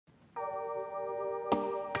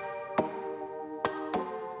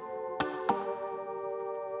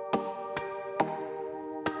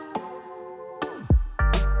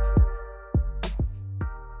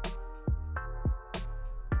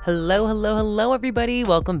Hello, hello, hello, everybody.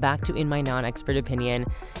 Welcome back to In My Non-Expert Opinion.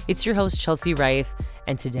 It's your host, Chelsea Rife,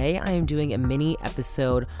 and today I am doing a mini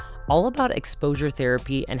episode all about exposure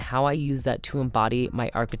therapy and how I use that to embody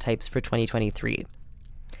my archetypes for 2023.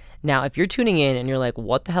 Now, if you're tuning in and you're like,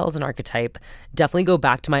 what the hell is an archetype? Definitely go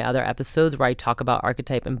back to my other episodes where I talk about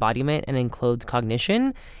archetype embodiment and enclosed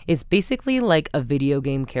cognition. It's basically like a video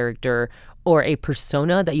game character or a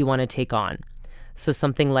persona that you want to take on. So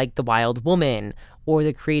something like the wild woman or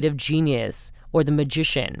the creative genius or the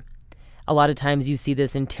magician. A lot of times you see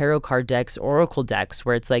this in tarot card decks, oracle decks,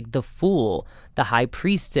 where it's like the fool, the high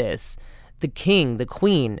priestess, the king, the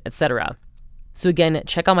queen, etc. So again,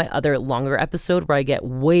 check out my other longer episode where I get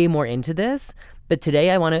way more into this. But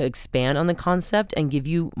today I want to expand on the concept and give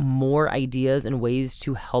you more ideas and ways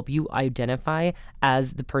to help you identify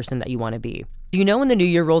as the person that you want to be. You know, when the new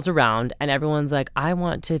year rolls around and everyone's like, I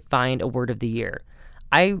want to find a word of the year.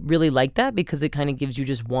 I really like that because it kind of gives you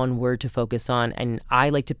just one word to focus on. And I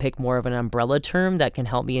like to pick more of an umbrella term that can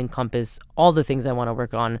help me encompass all the things I want to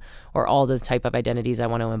work on or all the type of identities I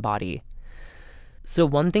want to embody. So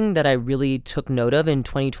one thing that I really took note of in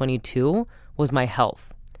 2022 was my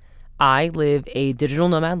health. I live a digital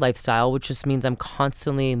nomad lifestyle, which just means I'm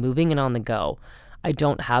constantly moving and on the go. I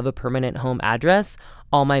don't have a permanent home address.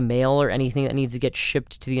 All my mail or anything that needs to get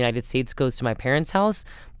shipped to the United States goes to my parents' house,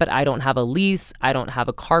 but I don't have a lease. I don't have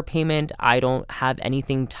a car payment. I don't have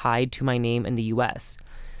anything tied to my name in the US.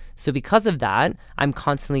 So because of that, I'm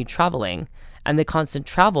constantly traveling. And the constant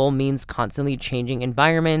travel means constantly changing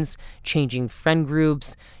environments, changing friend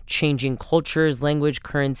groups, changing cultures, language,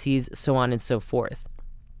 currencies, so on and so forth.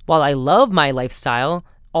 While I love my lifestyle,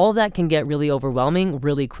 all that can get really overwhelming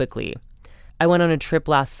really quickly. I went on a trip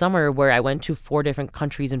last summer where I went to 4 different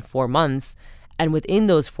countries in 4 months. And within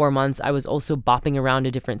those 4 months, I was also bopping around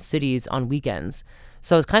to different cities on weekends.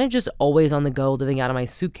 So I was kind of just always on the go, living out of my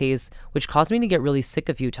suitcase, which caused me to get really sick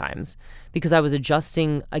a few times because I was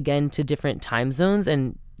adjusting again to different time zones.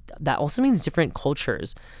 And that also means different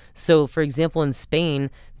cultures. So for example, in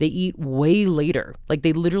Spain, they eat way later. Like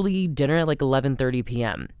they literally eat dinner at like 11:30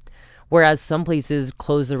 p.m. Whereas some places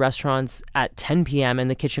close the restaurants at 10 p.m. and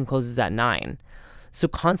the kitchen closes at 9. So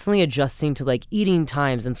constantly adjusting to like eating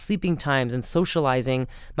times and sleeping times and socializing,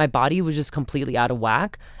 my body was just completely out of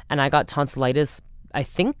whack. And I got tonsillitis, I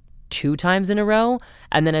think 2 times in a row.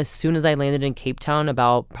 And then as soon as I landed in Cape Town,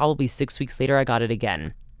 about probably 6 weeks later, I got it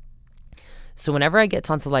again. So whenever I get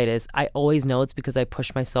tonsillitis, I always know it's because I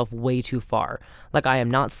push myself way too far. Like I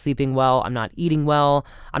am not sleeping well, I'm not eating well,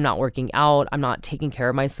 I'm not working out, I'm not taking care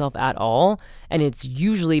of myself at all. And it's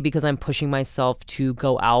usually because I'm pushing myself to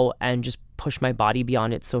go out and just push my body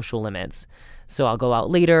beyond its social limits. So I'll go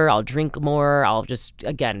out later, I'll drink more, I'll just,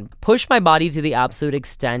 again, push my body to the absolute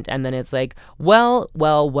extent. And then it's like, well,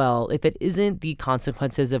 if it isn't the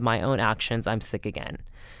consequences of my own actions, I'm sick again.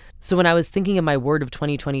 So when I was thinking of my word of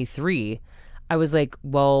 2023, I was like,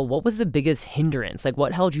 well, what was the biggest hindrance? Like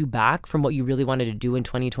what held you back from what you really wanted to do in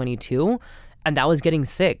 2022? And that was getting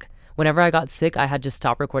sick. Whenever I got sick, I had to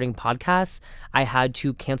stop recording podcasts. I had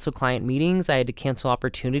to cancel client meetings. I had to cancel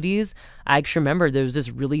opportunities. I actually remember there was this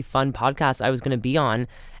really fun podcast I was going to be on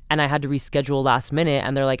and I had to reschedule last minute.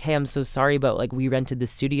 And they're like, hey, I'm so sorry, but like we rented the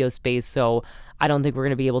studio space. So I don't think we're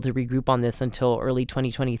going to be able to regroup on this until early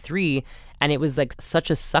 2023. And it was like such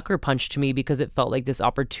a sucker punch to me because it felt like this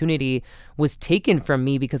opportunity was taken from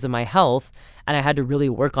me because of my health. And I had to really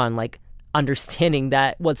work on like understanding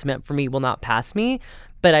that what's meant for me will not pass me.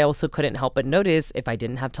 But I also couldn't help but notice if I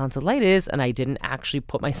didn't have tonsillitis and I didn't actually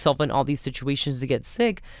put myself in all these situations to get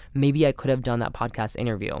sick, maybe I could have done that podcast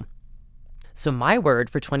interview. So my word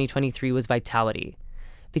for 2023 was vitality,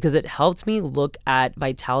 because it helped me look at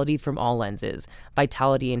vitality from all lenses.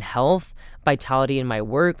 Vitality in health, vitality in my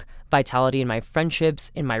work, vitality in my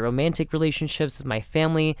friendships, in my romantic relationships with my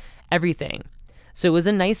family, everything. So it was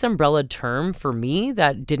a nice umbrella term for me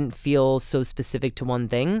that didn't feel so specific to one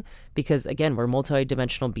thing because, again, we're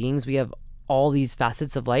multidimensional beings. We have all these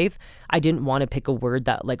facets of life. I didn't want to pick a word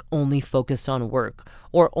that like only focused on work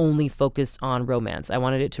or only focused on romance. I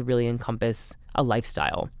wanted it to really encompass a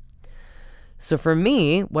lifestyle. So for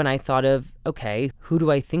me, when I thought of, okay, who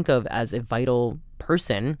do I think of as a vital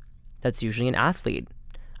person? That's usually an athlete.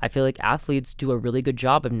 I feel like athletes do a really good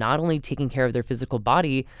job of not only taking care of their physical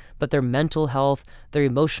body, but their mental health, their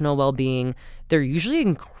emotional well-being. They're usually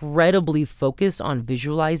incredibly focused on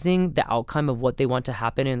visualizing the outcome of what they want to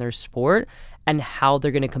happen in their sport and how they're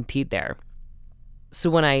going to compete there. So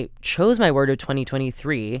when I chose my word of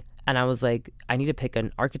 2023 and I was like, I need to pick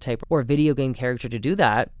an archetype or video game character to do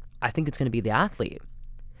that, I think it's going to be the athlete.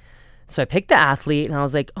 So I picked the athlete and I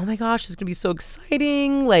was like, oh my gosh, this is going to be so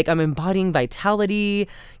exciting. Like, I'm embodying vitality.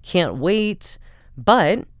 Can't wait.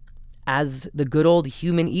 But as the good old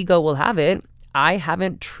human ego will have it, I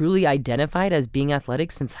haven't truly identified as being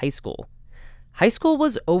athletic since high school. High school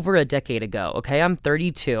was over a decade ago, okay? I'm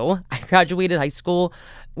 32. I graduated high school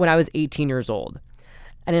when I was 18 years old.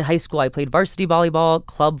 And in high school, I played varsity volleyball,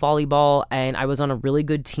 club volleyball, and I was on a really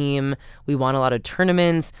good team. We won a lot of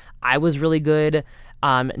tournaments. I was really good.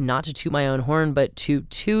 Not to toot my own horn, but to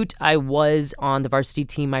toot, I was on the varsity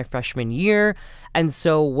team my freshman year. And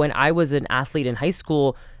so when I was an athlete in high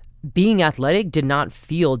school, being athletic did not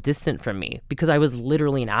feel distant from me because I was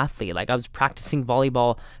literally an athlete. Like, I was practicing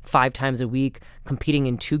volleyball 5 times a week, competing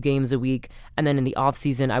in 2 games a week. And then in the off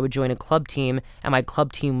season, I would join a club team, and my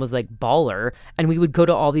club team was like baller. And we would go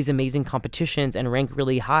to all these amazing competitions and rank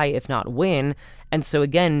really high, if not win. And so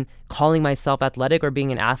again, calling myself athletic or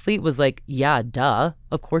being an athlete was like, yeah, duh,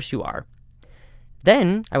 of course you are.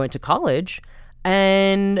 Then I went to college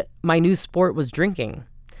and my new sport was drinking.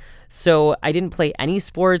 So I didn't play any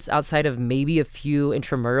sports outside of maybe a few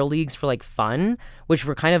intramural leagues for like fun, which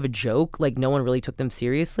were kind of a joke. Like, no one really took them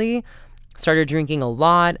seriously. Started drinking a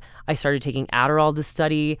lot. I started taking Adderall to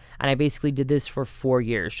study. And I basically did this for 4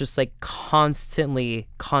 years, just like constantly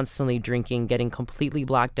drinking, getting completely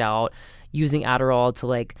blacked out, using Adderall to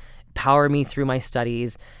like power me through my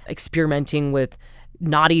studies, experimenting with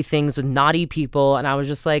naughty things with naughty people. And I was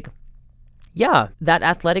just like, yeah, that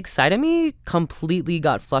athletic side of me completely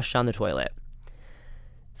got flushed down the toilet.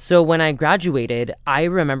 So when I graduated, I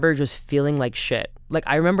remember just feeling like shit. Like,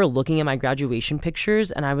 I remember looking at my graduation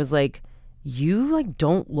pictures and I was like, you like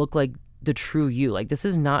don't look like the true you. Like, this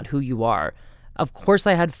is not who you are. Of course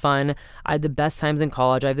I had fun. I had the best times in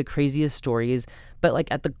college. I have the craziest stories. But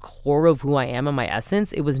like, at the core of who I am and my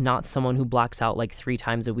essence, it was not someone who blacks out like 3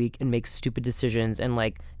 times a week and makes stupid decisions and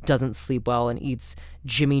like doesn't sleep well and eats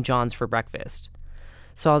Jimmy John's for breakfast.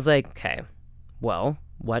 So I was like, okay, well,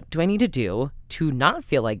 what do I need to do to not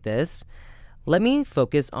feel like this? Let me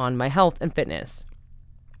focus on my health and fitness.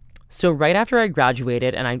 So right after I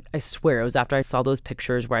graduated, and I swear it was after I saw those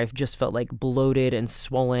pictures where I just felt like bloated and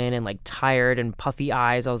swollen and like tired and puffy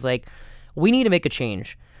eyes, I was like, we need to make a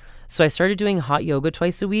change. So I started doing hot yoga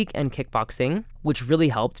twice a week and kickboxing, which really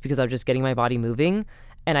helped because I was just getting my body moving.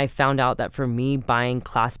 And I found out that for me, buying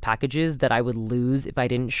class packages that I would lose if I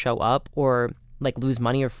didn't show up or like lose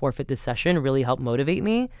money or forfeit this session really helped motivate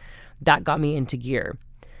me. That got me into gear.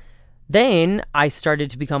 Then I started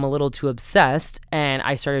to become a little too obsessed and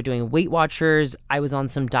I started doing Weight Watchers. I was on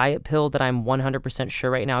some diet pill that I'm 100%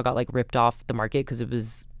 sure right now got like ripped off the market because it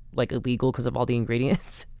was like illegal because of all the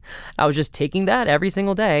ingredients. I was just taking that every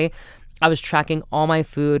single day. I was tracking all my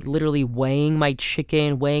food, literally weighing my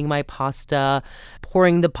chicken, weighing my pasta,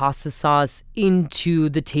 pouring the pasta sauce into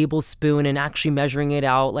the tablespoon and actually measuring it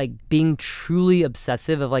out, like being truly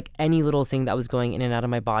obsessive of like any little thing that was going in and out of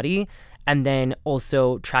my body. And then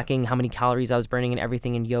also tracking how many calories I was burning and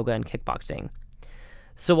everything in yoga and kickboxing.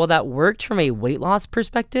 So while that worked from a weight loss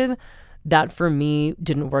perspective, that for me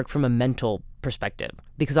didn't work from a mental perspective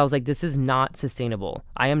because I was like, this is not sustainable.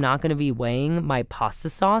 I am not going to be weighing my pasta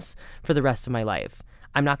sauce for the rest of my life.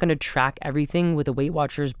 I'm not going to track everything with a Weight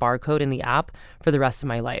Watchers barcode in the app for the rest of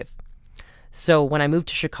my life. So when I moved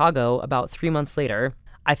to Chicago about 3 months later,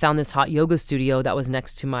 I found this hot yoga studio that was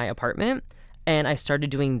next to my apartment and I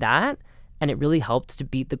started doing that, and it really helped to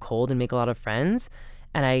beat the cold and make a lot of friends.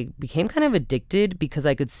 And I became kind of addicted because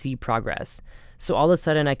I could see progress. So all of a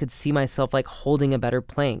sudden I could see myself like holding a better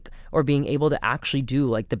plank or being able to actually do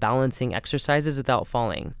like the balancing exercises without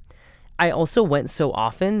falling. I also went so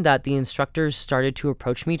often that the instructors started to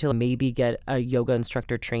approach me to maybe get a yoga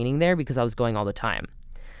instructor training there because I was going all the time.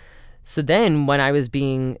 So then when I was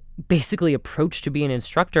being basically approached to be an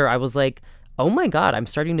instructor, I was like, oh my God, I'm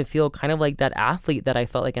starting to feel kind of like that athlete that I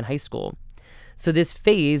felt like in high school. So this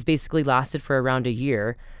phase basically lasted for around a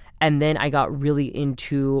year. And then I got really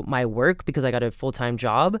into my work because I got a full-time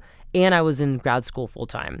job and I was in grad school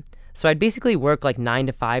full-time. So I'd basically work like 9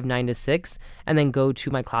 to 5, 9 to 6, and then go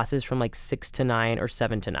to my classes from like 6 to 9 or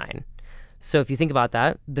 7 to 9. So if you think about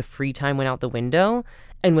that, the free time went out the window.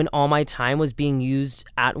 And when all my time was being used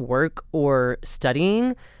at work or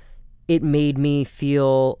studying, it made me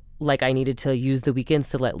feel like I needed to use the weekends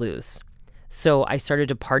to let loose. So I started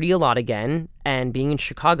to party a lot again. And being in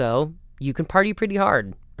Chicago, you can party pretty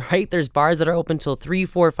hard. Right? There's bars that are open till 3,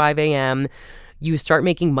 4, 5 a.m. You start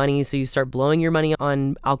making money, so you start blowing your money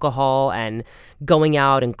on alcohol and going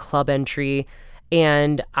out and club entry.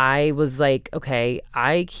 And I was like, okay,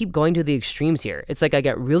 I keep going to the extremes here. It's like I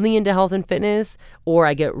get really into health and fitness or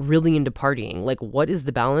I get really into partying. Like, what is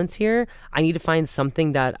the balance here? I need to find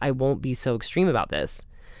something that I won't be so extreme about this.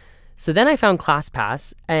 So then I found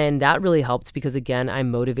ClassPass, and that really helped because, again, I'm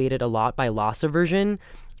motivated a lot by loss aversion,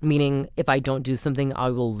 meaning if I don't do something, I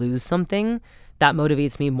will lose something. That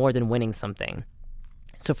motivates me more than winning something.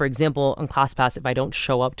 So for example, on ClassPass, if I don't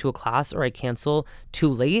show up to a class or I cancel too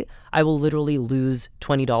late, I will literally lose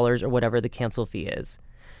 $20 or whatever the cancel fee is.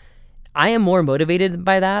 I am more motivated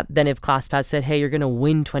by that than if ClassPass said, hey, you're going to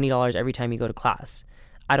win $20 every time you go to class.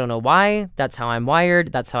 I don't know why. That's how I'm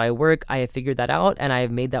wired. That's how I work. I have figured that out, and I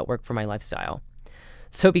have made that work for my lifestyle.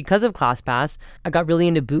 So because of ClassPass, I got really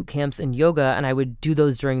into boot camps and yoga, and I would do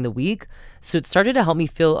those during the week. So it started to help me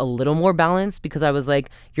feel a little more balanced because I was like,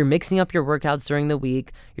 you're mixing up your workouts during the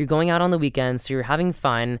week, you're going out on the weekends, so you're having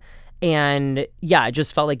fun. And yeah, it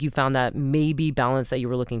just felt like you found that maybe balance that you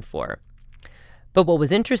were looking for. But what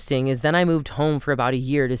was interesting is then I moved home for about a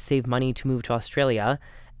year to save money to move to Australia.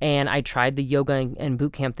 And I tried the yoga and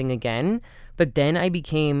boot camp thing again. But then I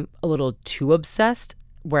became a little too obsessed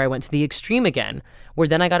where I went to the extreme again, where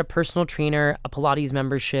then I got a personal trainer, a Pilates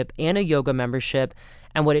membership, and a yoga membership.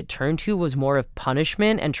 And what it turned to was more of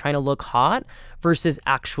punishment and trying to look hot versus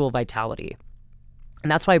actual vitality.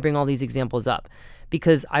 And that's why I bring all these examples up,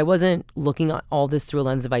 because I wasn't looking at all this through a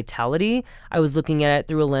lens of vitality. I was looking at it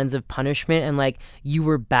through a lens of punishment and like, you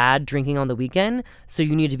were bad drinking on the weekend, so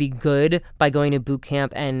you need to be good by going to boot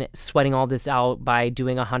camp and sweating all this out by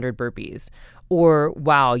doing 100 burpees. Or,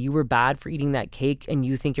 wow, you were bad for eating that cake and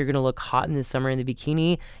you think you're going to look hot in the summer in the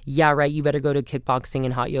bikini. Yeah, right. You better go to kickboxing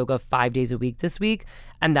and hot yoga 5 days a week this week.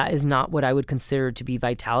 And that is not what I would consider to be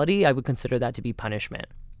vitality. I would consider that to be punishment.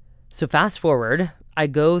 So fast forward, I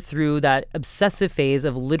go through that obsessive phase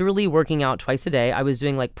of literally working out twice a day. I was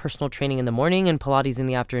doing like personal training in the morning and Pilates in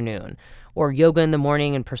the afternoon, or yoga in the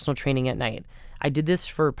morning and personal training at night. I did this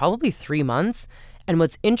for probably 3 months. And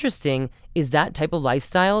what's interesting is that type of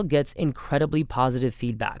lifestyle gets incredibly positive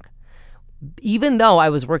feedback. Even though I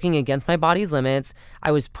was working against my body's limits,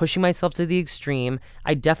 I was pushing myself to the extreme,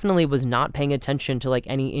 I definitely was not paying attention to like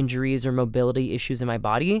any injuries or mobility issues in my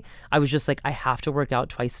body. I was just like, I have to work out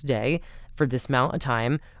twice a day for this amount of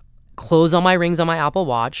time, close all my rings on my Apple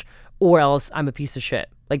Watch, or else I'm a piece of shit.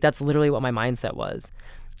 Like that's literally what my mindset was.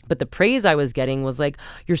 But the praise I was getting was like,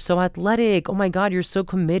 you're so athletic. Oh my God, you're so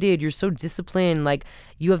committed. You're so disciplined. Like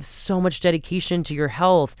you have so much dedication to your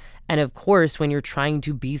health. And of course, when you're trying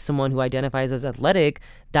to be someone who identifies as athletic,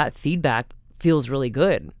 that feedback feels really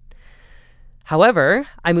good. However,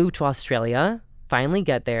 I moved to Australia, finally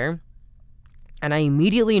get there, and I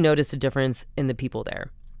immediately noticed a difference in the people there.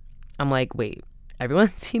 I'm like, wait,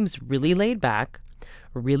 everyone seems really laid back,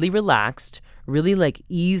 really relaxed, really like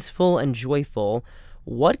easeful and joyful.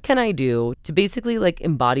 What can I do to basically like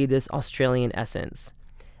embody this Australian essence?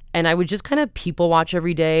 And I would just kind of people watch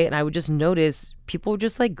every day, and I would just notice people would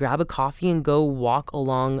just like grab a coffee and go walk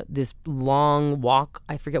along this long walk.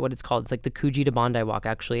 I forget what it's called. It's like the Coogee to Bondi walk,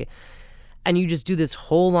 actually. And you just do this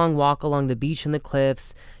whole long walk along the beach and the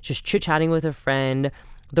cliffs, just chit-chatting with a friend.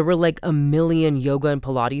 There were like a million yoga and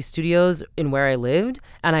Pilates studios in where I lived,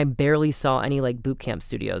 and I barely saw any like boot camp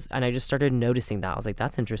studios. And I just started noticing that. I was like,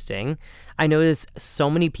 that's interesting. I noticed so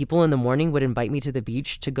many people in the morning would invite me to the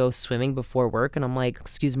beach to go swimming before work. And I'm like,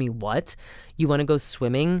 excuse me, what? You want to go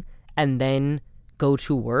swimming and then go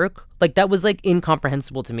to work? Like that was like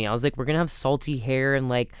incomprehensible to me. I was like, we're going to have salty hair and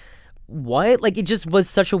like, what? Like it just was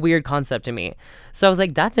such a weird concept to me. So I was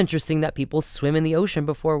like, that's interesting that people swim in the ocean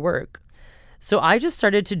before work. So I just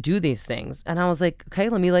started to do these things, and I was like, okay,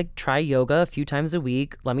 let me like try yoga a few times a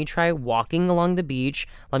week. Let me try walking along the beach.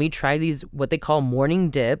 Let me try these, what they call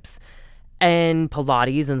morning dips, and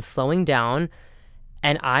Pilates and slowing down.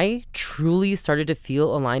 And I truly started to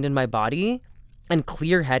feel aligned in my body and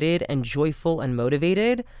clear-headed and joyful and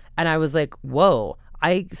motivated. And I was like, whoa,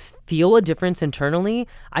 I feel a difference internally.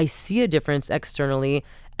 I see a difference externally,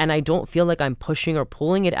 and I don't feel like I'm pushing or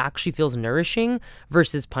pulling. It actually feels nourishing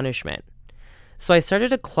versus punishment. So I started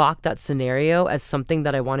to clock that scenario as something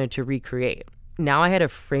that I wanted to recreate. Now I had a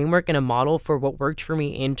framework and a model for what worked for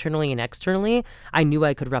me internally and externally. I knew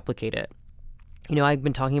I could replicate it. You know, I've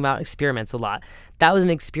been talking about experiments a lot. That was an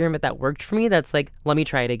experiment that worked for me. That's like, let me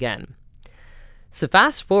try it again. So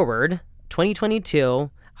fast forward, 2022,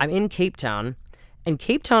 I'm in Cape Town. And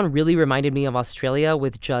Cape Town really reminded me of Australia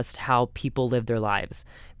with just how people live their lives.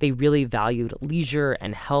 They really valued leisure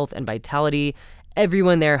and health and vitality.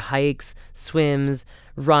 Everyone there hikes, swims,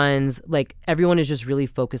 runs, like everyone is just really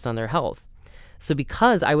focused on their health. So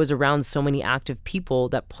because I was around so many active people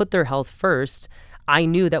that put their health first, I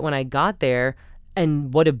knew that when I got there,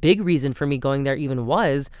 And what a big reason for me going there even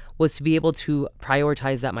was to be able to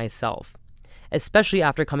prioritize that myself, especially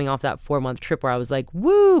after coming off that 4-month trip where I was like,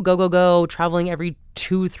 woo, go, go, go, traveling every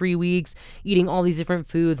 2-3 weeks, eating all these different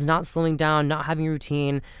foods, not slowing down, not having a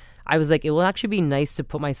routine. I was like, it will actually be nice to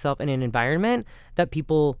put myself in an environment that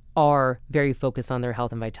people are very focused on their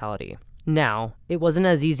health and vitality. Now, it wasn't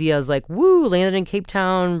as easy as like, woo, landed in Cape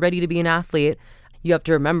Town, ready to be an athlete. You have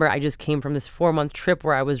to remember, I just came from this 4-month trip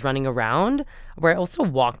where I was running around, where I also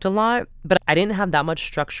walked a lot, but I didn't have that much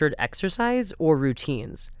structured exercise or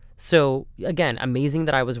routines. So again, amazing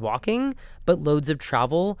that I was walking, but loads of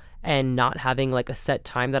travel and not having like a set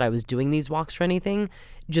time that I was doing these walks or anything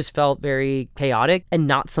just felt very chaotic and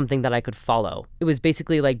not something that I could follow. It was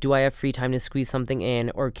basically like, do I have free time to squeeze something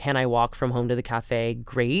in, or can I walk from home to the cafe?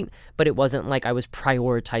 Great, but it wasn't like I was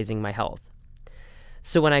prioritizing my health.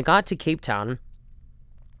 So when I got to Cape Town,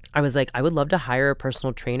 I was like, I would love to hire a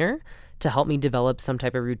personal trainer to help me develop some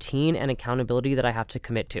type of routine and accountability that I have to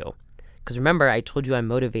commit to. Because remember, I told you I'm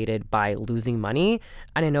motivated by losing money.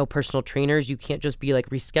 And I know personal trainers, you can't just be like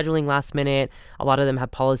rescheduling last minute. A lot of them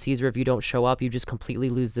have policies where if you don't show up, you just completely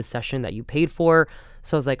lose the session that you paid for.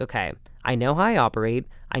 So I was like, okay, I know how I operate.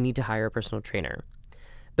 I need to hire a personal trainer.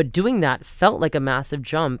 But doing that felt like a massive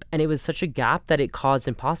jump, and it was such a gap that it caused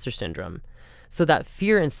imposter syndrome. So that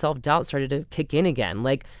fear and self-doubt started to kick in again.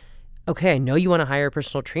 Like, okay, I know you want to hire a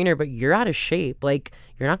personal trainer, but you're out of shape. Like,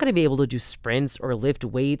 you're not going to be able to do sprints or lift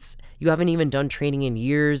weights. You haven't even done training in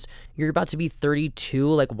years. You're about to be 32.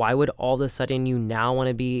 Like, why would all of a sudden you now want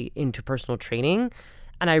to be into personal training?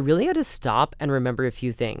 And I really had to stop and remember a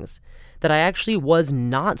few things. That I actually was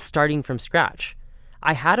not starting from scratch.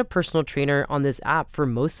 I had a personal trainer on this app for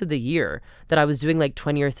most of the year that I was doing like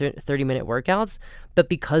 20 or 30-minute workouts. But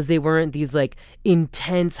because they weren't these like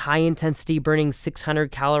intense, high intensity, burning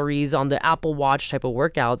 600 calories on the Apple Watch type of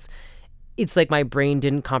workouts, it's like my brain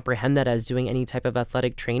didn't comprehend that as doing any type of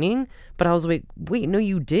athletic training. But I was like, wait, no,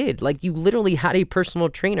 you did. Like, you literally had a personal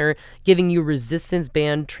trainer giving you resistance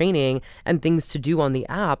band training and things to do on the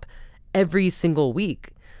app every single week.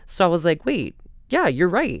 So I was like, wait, yeah, you're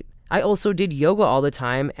right. I also did yoga all the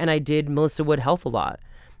time, and I did Melissa Wood Health a lot.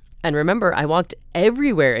 And remember, I walked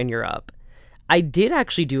everywhere in Europe. I did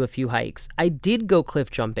actually do a few hikes. I did go cliff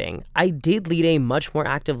jumping. I did lead a much more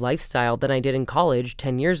active lifestyle than I did in college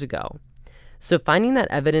 10 years ago. So finding that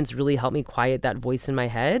evidence really helped me quiet that voice in my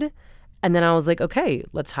head. And then I was like, okay,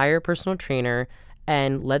 let's hire a personal trainer,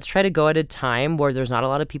 and let's try to go at a time where there's not a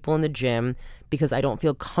lot of people in the gym, because I don't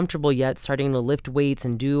feel comfortable yet starting to lift weights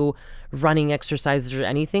and do running exercises or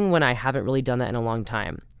anything when I haven't really done that in a long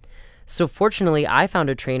time. So fortunately, I found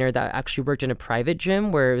a trainer that actually worked in a private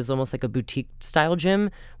gym where it was almost like a boutique style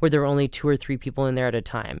gym where there were only 2 or 3 people in there at a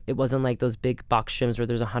time. It wasn't like those big box gyms where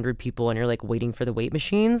there's 100 people and you're like waiting for the weight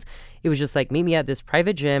machines. It was just like, meet me at this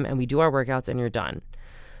private gym and we do our workouts and you're done.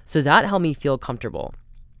 So that helped me feel comfortable.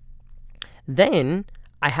 Then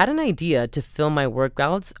I had an idea to film my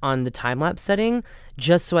workouts on the time-lapse setting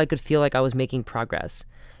just so I could feel like I was making progress.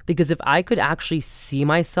 Because if I could actually see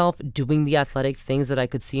myself doing the athletic things that I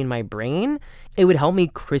could see in my brain, it would help me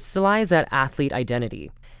crystallize that athlete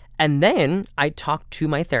identity. And then I talked to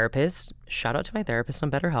my therapist, shout out to my therapist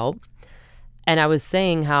on BetterHelp, and I was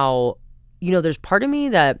saying how, there's part of me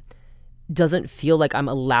that doesn't feel like I'm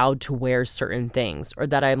allowed to wear certain things, or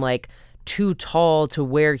that I'm like too tall to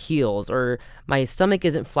wear heels, or my stomach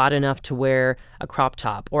isn't flat enough to wear a crop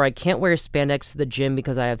top, or I can't wear spandex to the gym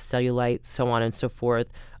because I have cellulite, so on and so forth.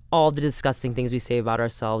 All the disgusting things we say about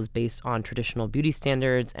ourselves based on traditional beauty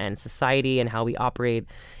standards and society and how we operate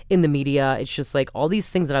in the media. It's just like all these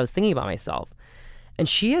things that I was thinking about myself. And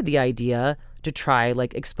she had the idea to try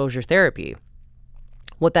like exposure therapy.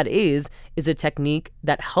 What that is a technique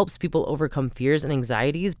that helps people overcome fears and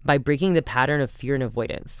anxieties by breaking the pattern of fear and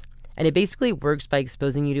avoidance. And it basically works by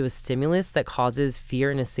exposing you to a stimulus that causes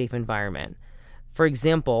fear in a safe environment. For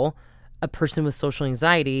example, a person with social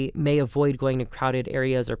anxiety may avoid going to crowded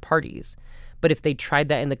areas or parties. But if they tried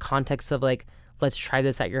that in the context of like, let's try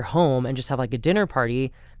this at your home and just have like a dinner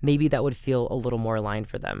party, maybe that would feel a little more aligned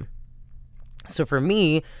for them. So for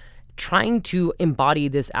me, trying to embody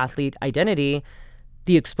this athlete identity,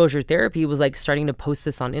 the exposure therapy was like starting to post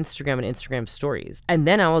this on Instagram and Instagram stories. And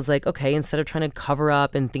then I was like, okay, instead of trying to cover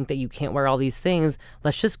up and think that you can't wear all these things,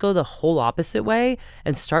 let's just go the whole opposite way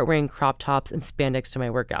and start wearing crop tops and spandex to my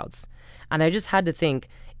workouts. And I just had to think,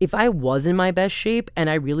 if I was in my best shape and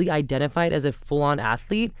I really identified as a full-on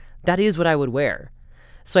athlete, that is what I would wear.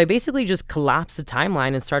 So I basically just collapsed the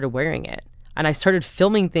timeline and started wearing it. And I started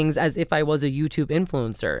filming things as if I was a YouTube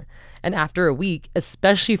influencer. And after a week,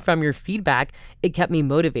 especially from your feedback, it kept me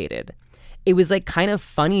motivated. It was like kind of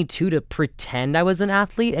funny too to pretend I was an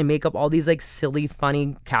athlete and make up all these like silly,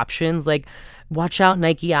 funny captions like, watch out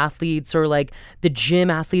Nike athletes, or like the gym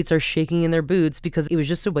athletes are shaking in their boots, because it was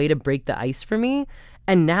just a way to break the ice for me.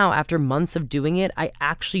 And now after months of doing it, I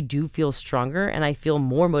actually do feel stronger and I feel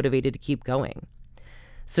more motivated to keep going.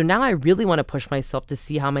 So now I really want to push myself to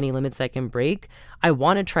see how many limits I can break. I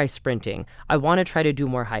want to try sprinting. I want to try to do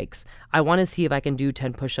more hikes. I want to see if I can do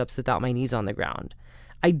 10 push-ups without my knees on the ground.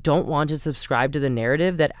 I don't want to subscribe to the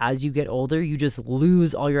narrative that as you get older, you just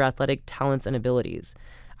lose all your athletic talents and abilities.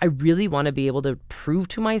 I really want to be able to prove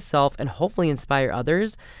to myself and hopefully inspire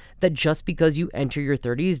others that just because you enter your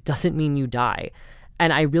 30s doesn't mean you die.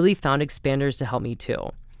 And I really found expanders to help me too.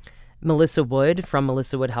 Melissa Wood from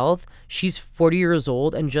Melissa Wood Health, she's 40 years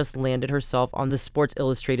old and just landed herself on the Sports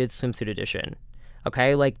Illustrated swimsuit edition.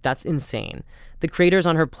 Okay, like that's insane. The creators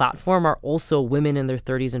on her platform are also women in their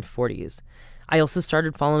 30s and 40s. I also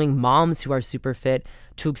started following moms who are super fit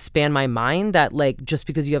to expand my mind that like just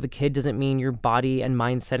because you have a kid doesn't mean your body and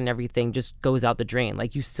mindset and everything just goes out the drain.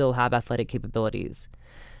 Like you still have athletic capabilities.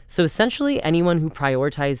 So essentially anyone who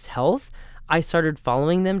prioritized health, I started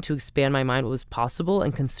following them to expand my mind what was possible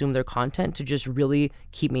and consume their content to just really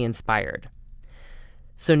keep me inspired.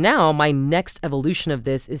 So now my next evolution of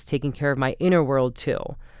this is taking care of my inner world too.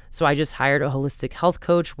 So I just hired a holistic health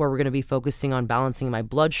coach where we're going to be focusing on balancing my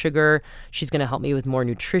blood sugar. She's going to help me with more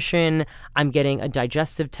nutrition. I'm getting a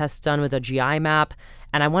digestive test done with a GI map.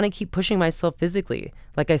 And I want to keep pushing myself physically.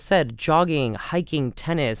 Like I said, jogging, hiking,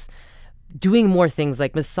 tennis, doing more things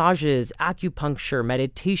like massages, acupuncture,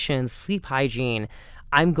 meditation, sleep hygiene.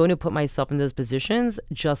 I'm going to put myself in those positions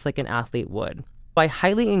just like an athlete would. I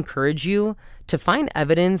highly encourage you to find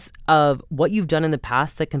evidence of what you've done in the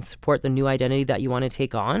past that can support the new identity that you want to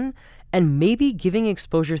take on, and maybe giving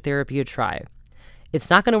exposure therapy a try. It's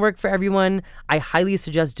not going to work for everyone. I highly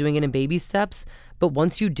suggest doing it in baby steps, but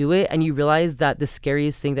once you do it and you realize that the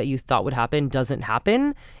scariest thing that you thought would happen doesn't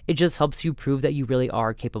happen, it just helps you prove that you really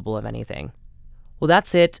are capable of anything. Well,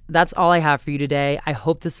 that's it. That's all I have for you today. I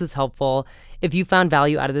hope this was helpful. If you found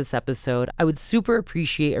value out of this episode, I would super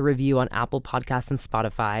appreciate a review on Apple Podcasts and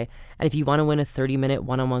Spotify. And if you want to win a 30-minute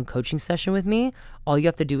one-on-one coaching session with me, all you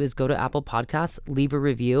have to do is go to Apple Podcasts, leave a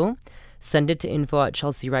review, send it to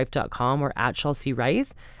info@chelsearife.com or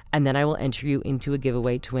 @ChelseaRife, and then I will enter you into a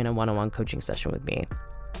giveaway to win a one-on-one coaching session with me.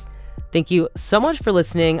 Thank you so much for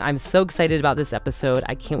listening. I'm so excited about this episode.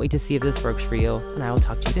 I can't wait to see if this works for you, and I will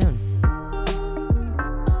talk to you soon.